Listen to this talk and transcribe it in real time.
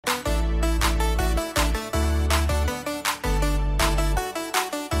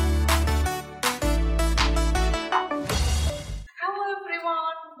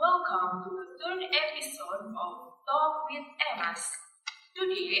of Talk with Emmas.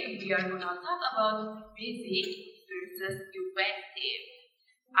 Today we are going to talk about busy versus effective.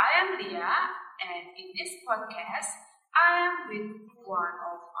 I am Leah, and in this podcast, I am with one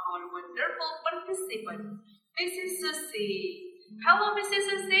of our wonderful participants, Mrs. Susie. Hello, Mrs.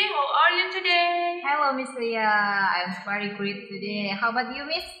 Susie. How are you today? Hello, Miss Leah. I'm very great today. How about you,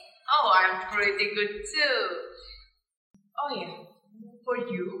 Miss? Oh, I'm pretty good too. Oh yeah, for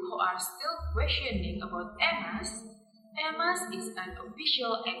you who are still questioning about EMAS is an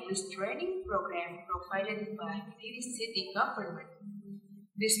official English training program provided by Kediri City Government.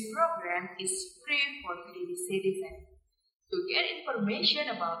 This program is free for Kediri citizens. To get information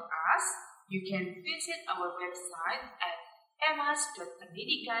about us, you can visit our website at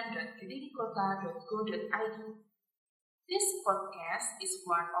emas.pendidikan.kedirikota.go.id. This podcast is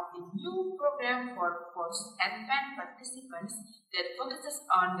one of the new programs for post-advent participants that focuses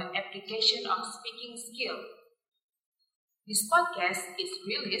on the application of speaking skill. This podcast is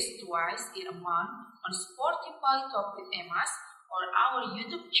released twice in a month on Spotify Talk with Emmas or our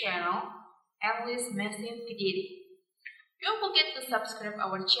YouTube channel, English Massive Kediri. Don't forget to subscribe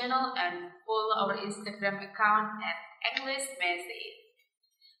our channel and follow our Instagram account at English Massive.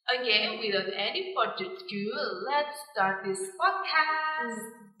 Okay, without any further ado, let's start this podcast.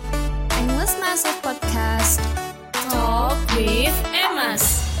 English Massive Podcast. Talk with Emmas.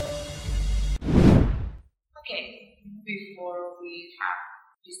 Okay, before we have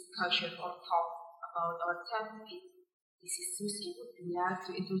discussion or talk about our topic, Mrs. Susie, would you like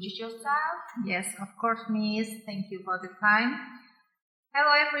to introduce yourself? Yes, of course, Miss. Thank you for the time.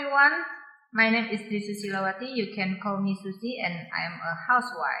 Hello, everyone. My name is Dri Silawati. You can call me Susie, and I am a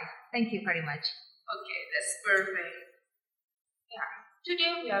housewife. Thank you very much. Okay, that's perfect. Yeah,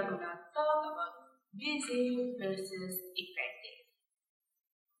 today we are gonna talk about busy versus effective.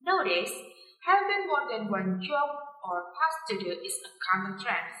 Nowadays, having more than one job or task to do is a common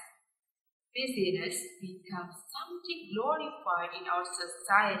trend. Busyness becomes something glorified in our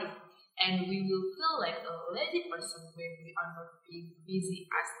society, and we will feel like a lazy person when we are not being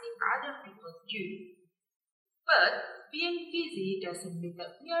busy as the other people do. But being busy doesn't mean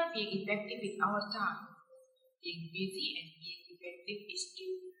that we are being effective in our time. Being busy and being effective is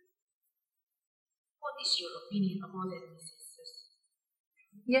different. What is your opinion about that, Mrs. Susie?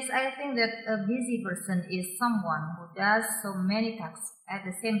 Yes, I think that a busy person is someone who does so many tasks at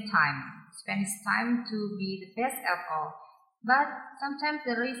the same time, spends time to be the best at all, but sometimes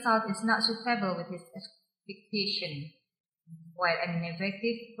the result is not suitable with his expectation. While an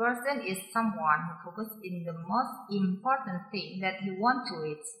effective person is someone who focuses in the most important thing that he wants to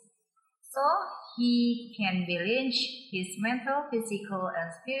reach, so he can balance his mental, physical, and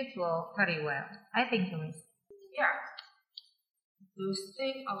spiritual very well. I think so, Miss. Yeah, those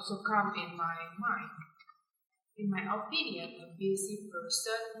things also come in my mind. In my opinion, a busy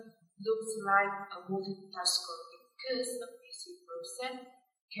person looks like a multitasker because a busy person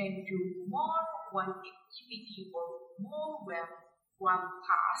can do more one activity or more one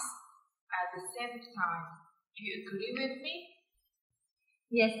task at the same time. Do you agree with me?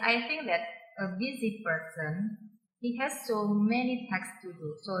 Yes, I think that a busy person, he has so many tasks to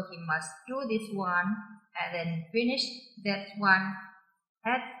do, so he must do this one and then finish that one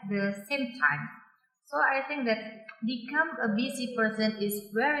at the same time. So I think that become a busy person is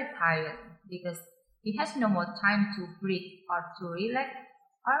very tired because he has no more time to breathe or to relax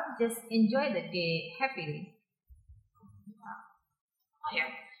or just enjoy the day happily. Oh yeah,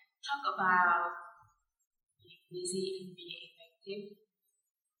 talk about being busy and being effective.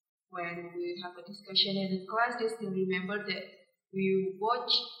 When we have a discussion in the class, just to remember that we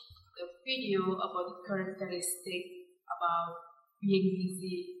watch the video about the characteristic about being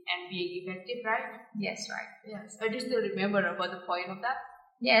busy and being effective, right? Yes, right. Yes. I just still remember about the point of that.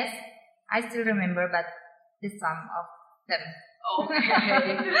 Yes, I still remember, but the sum of them. Okay.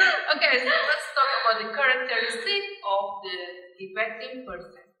 Okay, so let's talk about the characteristic of the effective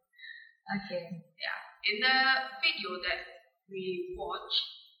person. Okay. Yeah. In the video that we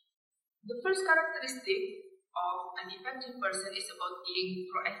watch, the first characteristic of an effective person is about being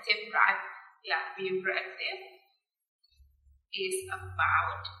proactive, right? Yeah, being proactive is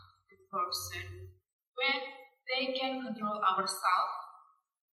about the person when they can control ourselves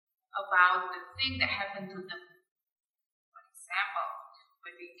about the thing that happened to them. For example,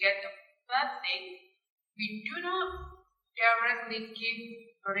 when we get a bad thing, we do not directly give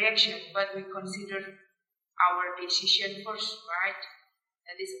a reaction, but we consider our decision first, right?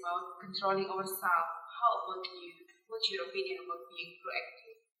 That is about controlling ourselves. How about you? What's your opinion about being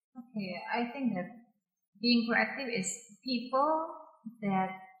proactive? Okay, I think that being proactive is people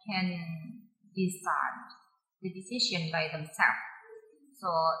that can decide the decision by themselves. So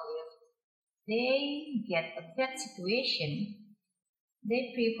if they get a bad situation,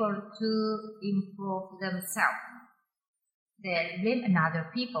 they prefer to improve themselves than blame another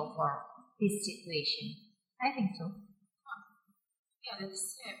people for this situation. I think so. Yeah,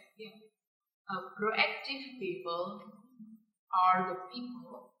 that's it. Yeah. Proactive people are the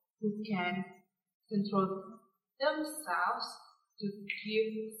people who can control themselves to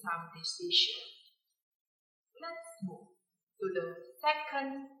give some decision. Let's move to the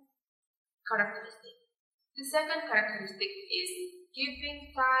second characteristic. The second characteristic is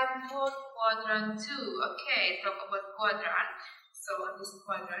giving time for quadrant 2. Okay, talk about quadrant. So this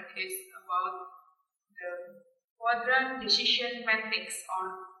quadrant is about the quadrant decision matrix or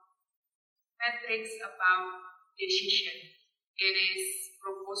matrix about decision. It is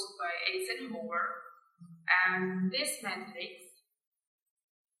proposed by Eisenhower, and this matrix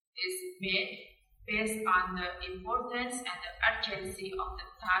is made based on the importance and the urgency of the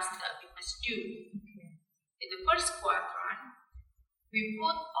task that we must do. Okay. In the first quadrant, we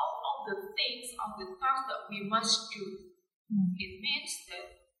put all of the things of the task that we must do. It means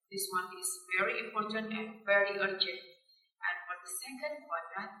that this one is very important and very urgent. And for the second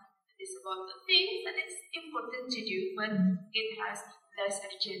quadrant, it is about the things that is important to do, but it has less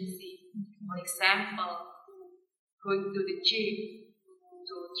urgency. For example, going to the gym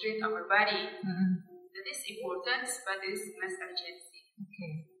to train our body. That is important, but it is less urgency.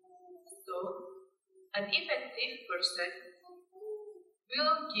 Okay. So, an effective person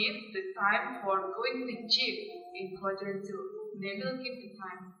will give the time for going to the gym in quadrant 2. They will give the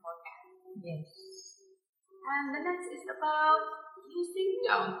time for that. Yes. And the next is about using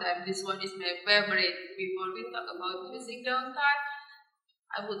downtime. This one is my favorite. Before we talk about using downtime,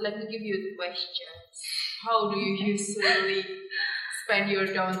 I would like to give you a question. How do you usually spend your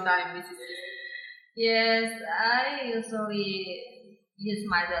downtime, Mrs. Yes, I usually use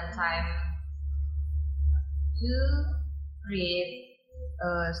my downtime to read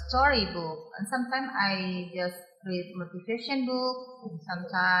a storybook, and sometimes I just read motivation book, and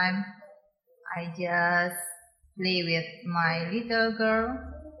sometimes I just play with my little girl,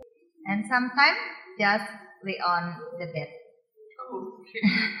 and sometimes just lay on the bed. Okay.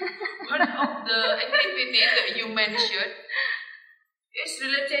 One of the activities that you mentioned is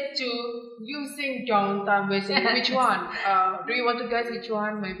related to using downtime. Basically, which one? Do you want to guess which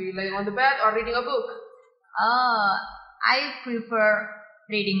one? Maybe laying on the bed or reading a book? I prefer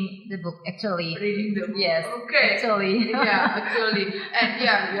reading the book actually. Reading the book. Yes. Okay. Actually. Yeah, actually. And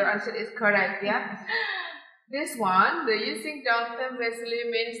yeah, your answer is correct. Yeah. This one, the using downtime basically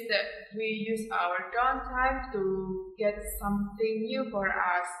means that we use our downtime to get something new for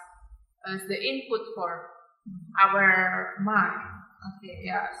us as the input for our mind. Okay.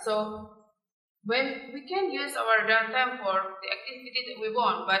 Yeah, so when we can use our downtime for the activity that we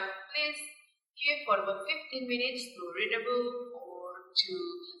want, but please give for about 15 minutes to read a book or to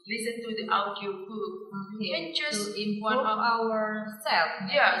listen to the audio book. Okay. You can just to improve ourselves.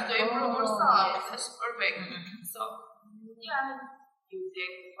 Yeah, to improve ourselves. Yes. That's perfect. So, yeah, you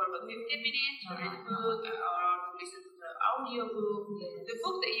take for about 15 minutes to read a book or to listen to the audio book. Yes. The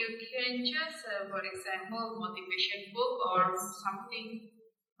book that you can choose, for example, motivation book or something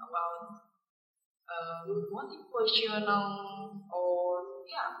about motivational or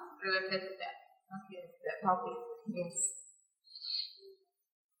related to that. Okay. That topic. Yes.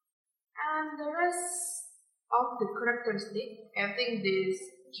 And the rest of the characteristics, I think these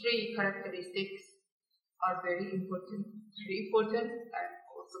 3 characteristics are very important and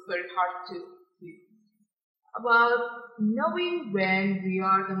also very hard to do. About knowing when we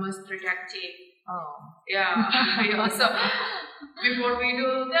are the most productive. Oh. Yeah, yeah. So before we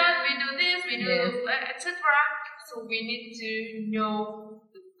do that, we do this, we do etc. So we need to know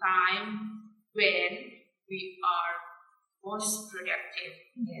the time when we are most productive.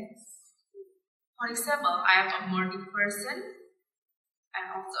 Yes. For example, I am a morning person and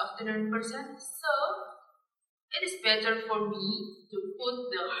also afternoon person, so it is better for me to put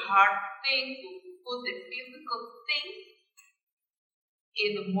the hard thing, to put the difficult thing in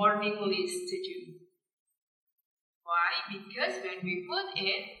the morning list to do. Why? Because when we put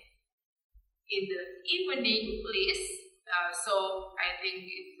it in the evening list, so I think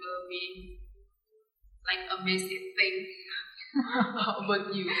it will be like a messy thing. How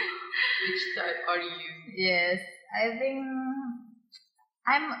about you? Which type are you? Yes, I think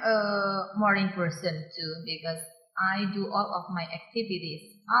I'm a morning person too because I do all of my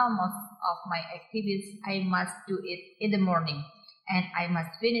activities. Almost of my activities, I must do it in the morning, and I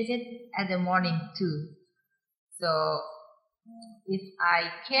must finish it at the morning too. So if I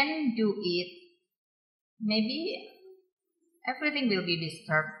can do it maybe everything will be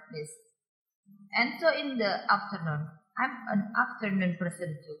disturbed. This. And so in the afternoon, I'm an afternoon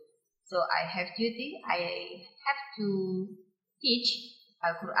person too. So I have duty. I have to teach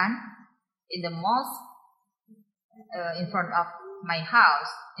Al-Quran in the mosque in front of my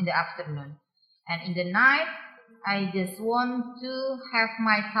house in the afternoon. And in the night, I just want to have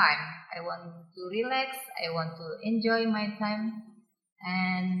my time. I want to relax. I want to enjoy my time.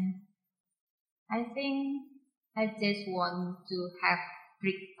 And I think I just want to have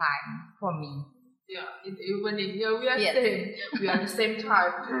break time for me. Yeah, in the evening. Yeah, we are Yes. same. We are the same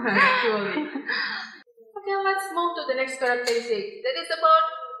time, actually. Okay, let's move to the next characteristic. That is about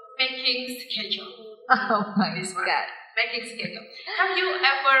making schedule. Oh my This one. God. Making schedule. Have you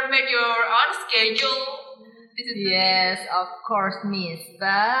ever made your own schedule? This is the Yes, of course, miss.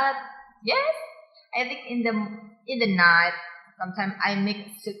 But yes, I think in the night, sometimes I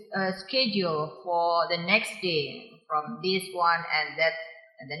make a schedule for the next day from this one and that,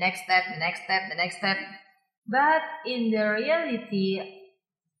 and the next step, the next step, the next step. But in the reality,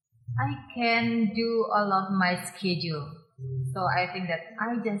 I can do all of my schedule. So I think that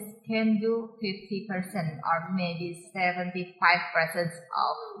I just can do 50% or maybe 75%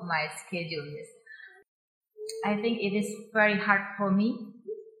 of my schedule. Yes. I think it is very hard for me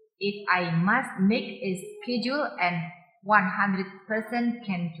if I must make a schedule and 100%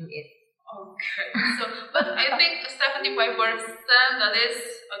 can do it. Okay, so but I think 75% that is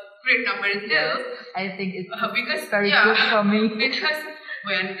a great number too. I think it's Because very good for me. because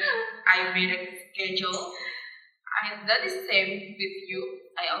when I made a schedule, that is same with you.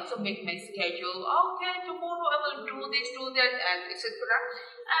 I also make my schedule. Okay, tomorrow I will do this, do that, and etc.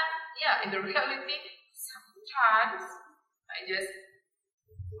 And yeah, in the reality, sometimes I just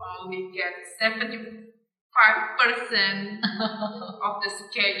only get 75% of the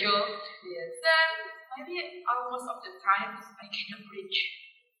schedule. Yes. Then maybe almost of the times I cannot reach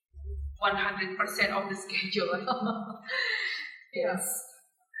 100% of the schedule. Yes.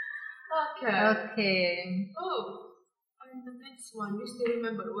 Okay. Okay. Oh, and the next one, you still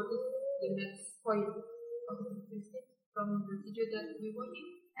remember what is the next point of the visit from the video that we watched?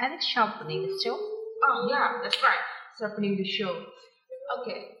 And sharpening the show. Oh, yeah, that's right. Sharpening the show.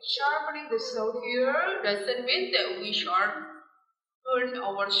 Okay, sharpening the saw here doesn't mean that we sharpen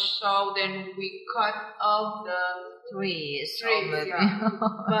our saw, then we cut off the Trees. trees. Maybe. Yeah.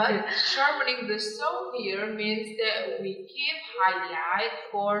 But sharpening the saw here means that we keep highlight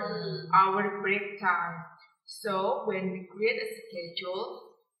for our break time. So when we create a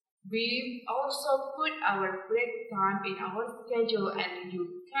schedule, we also put our break time in our schedule, and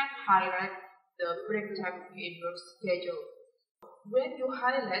you can highlight the break time in your schedule. When you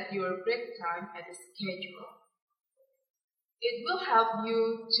highlight your break time at the schedule, it will help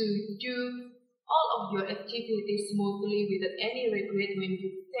you to do all of your activities smoothly without any regret when you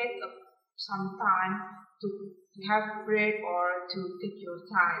take some time to have break or to take your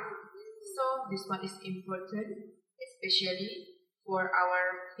time. So this one is important, especially for our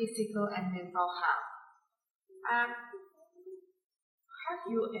physical and mental health. Have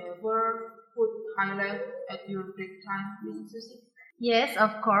you ever put highlight at your break time, Mrs. Susie? Yes,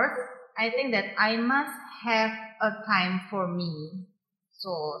 of course. I think that I must have a time for me.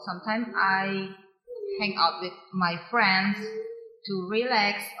 So sometimes I hang out with my friends to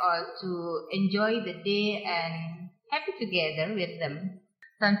relax or to enjoy the day and happy together with them.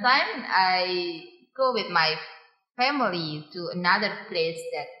 Sometimes I go with my family to another place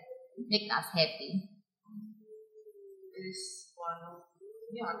that make us happy. Is one of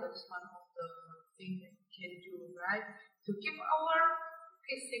that's one of the things that we can do, right? To keep our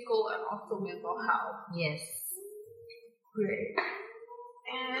physical and also mental health. Yes. Great.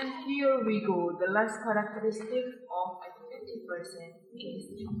 And here we go. The last characteristic of a 20% is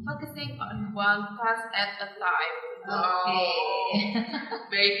focusing on one task at a time. Okay.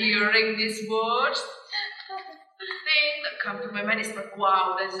 By hearing these words, the thing that comes to my mind is like,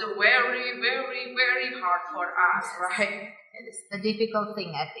 wow, that's a very, very, very hard for us, right? It is a difficult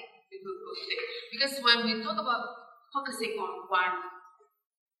thing, I think. Difficult thing. Because when we talk about focusing on one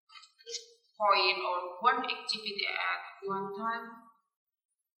point or one activity at one time,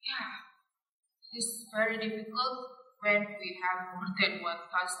 yeah, it's very difficult when we have more than one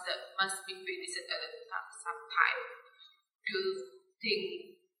task that must be finished at some time to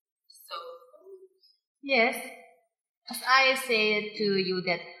think. So, Yes, as I said to you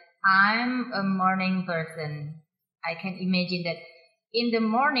that I'm a morning person. I can imagine that in the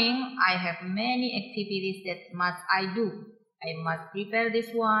morning I have many activities that must I do. I must prepare this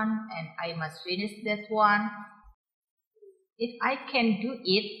one and I must finish that one. If I can do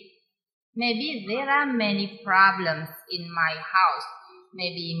it, Maybe there are many problems in my house.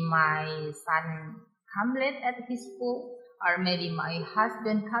 Maybe my son come late at his school, or maybe my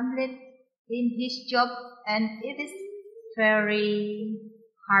husband come late in his job, and it is very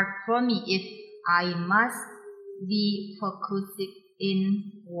hard for me if I must be focused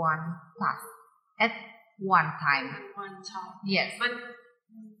in one task at one time. At one time. Yes. But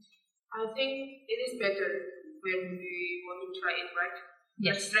I think it is better when we want to try it, right?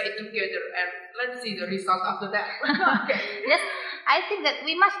 Yes. Let's try it together and let's see the result after that. Okay. Yes, I think that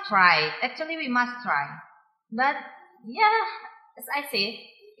we must try. Actually, we must try. But yeah, as I say,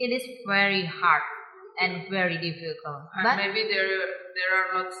 it is very hard and very difficult. And But maybe there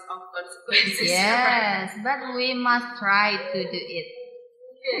are lots of consequences. yes, but we must try to do it.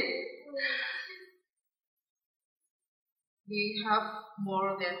 We have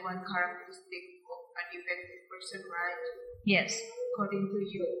more than one characteristic of an effective person, right? Yes. According to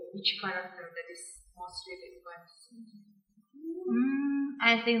you, which character that is most relevant?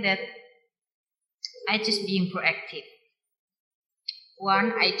 I think that I just being proactive.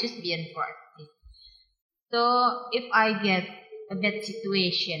 One, I just being proactive. So if I get a bad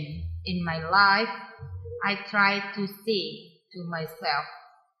situation in my life, I try to say to myself,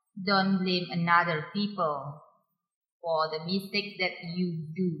 don't blame another people for the mistake that you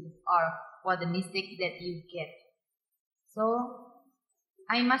do or for the mistake that you get. So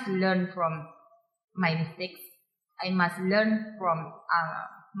I must learn from my mistakes. I must learn from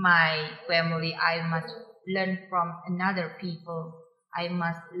my family. I must learn from another people. I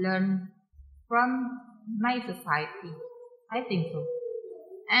must learn from my society. I think so.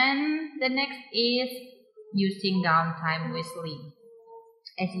 And the next is using downtime wisely.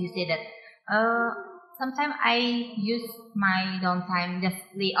 As you said that, sometimes I use my downtime just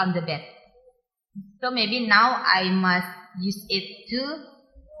lay on the bed. So maybe now I must use it to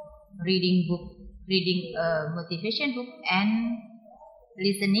reading a motivation book and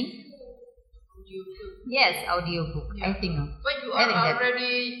listening. Yes, audiobook. Yeah. I think. But you I think are that-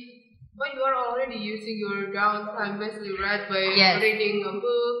 already using your downtime basically, right? By Yes. reading a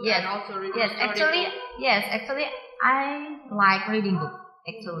book Yes. and also reading Yes, story actually, book. yes, actually, I like reading book.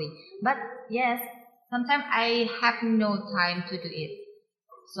 Actually, but yes, sometimes I have no time to do it.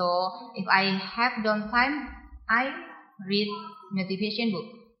 So if I have downtime, I read motivation book,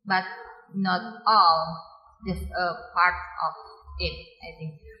 but not all. Just a part of it, I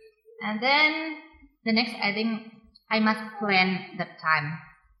think. And then the next, I think I must plan the time.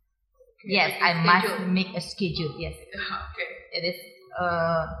 Yes, Make a I must schedule. make a schedule. Yes, Okay. it is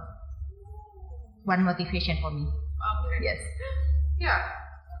one motivation for me. Okay. Yes. Yeah.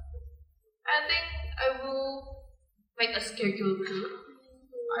 I think I will make a schedule too.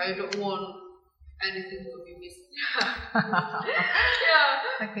 I don't want anything to be missed.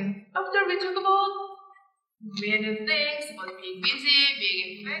 Yeah. Okay. After we talk about many things about being busy, being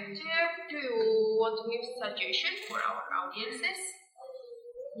effective, do you want to give suggestions for our audiences?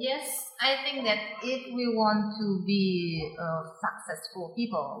 Yes, I think that if we want to be successful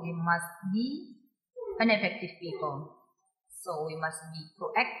people, we must be an effective people. So we must be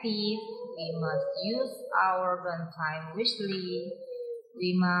proactive. We must use our downtime wisely.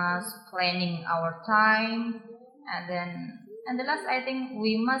 We must planning our time, and the last, I think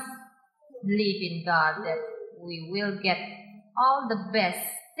we must believe in God that we will get all the best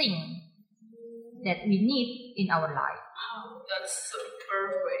thing that we need in our life. Oh, that's so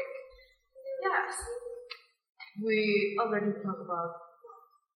perfect. Yes. We already talked about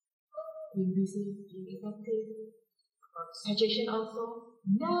being busy, being effective, about suggestion also.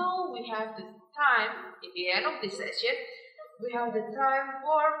 Now we have the time, at the end of this session, we have the time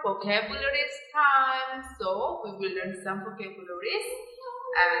for vocabularies time. So we will learn some vocabularies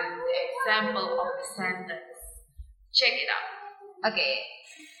and the example of the sentence. Check it out. Okay.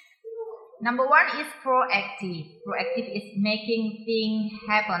 Number one is proactive. Proactive is making things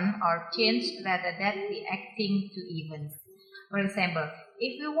happen or change rather than reacting to events. For example,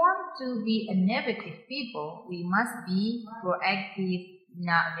 if we want to be a negative people, we must be proactive,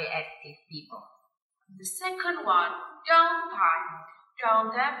 not reactive people. The second one, downtime.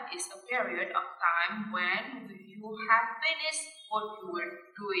 Downtime is a period of time when you have finished what you were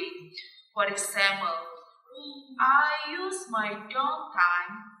doing. For example, I use my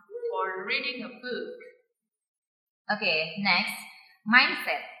downtime for reading a book. Okay, next,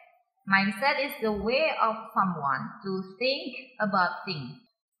 mindset. Mindset is the way of someone to think about things.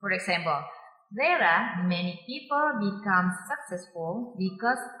 For example, there are many people become successful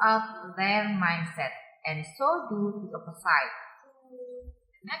because of their mindset, and so do the opposite.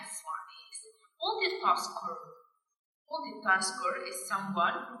 The next one is multitasker. Multitasker is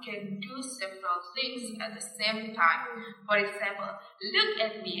someone who can do several things at the same time. For example, look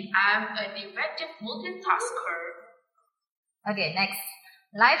at me, I'm an effective multitasker. Okay, next,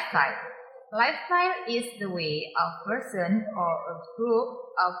 lifestyle. Lifestyle is the way a person or a group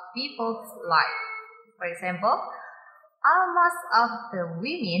of people's life. For example, almost of the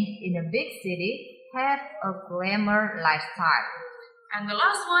women in a big city have a glamour lifestyle. And the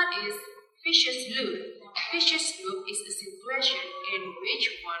last one is vicious loop. Vicious loop is a situation in which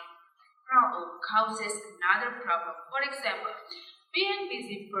one problem causes another problem. For example, being a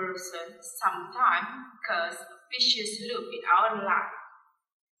busy person sometimes causes a vicious loop in our life.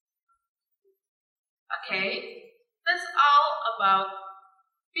 Okay, that's all about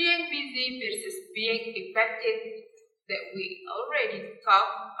being busy versus being effective that we already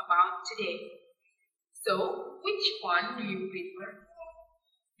talked about today. So, which one do you prefer?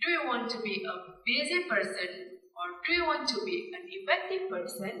 Do you want to be a busy person or do you want to be an effective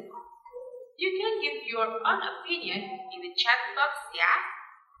person? You can give your own opinion in the chat box, yeah?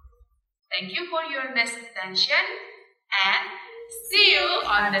 Thank you for your next attention and see you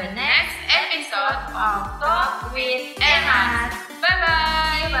on the next episode of Talk with Emma.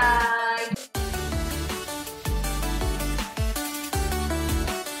 Bye-bye. Bye.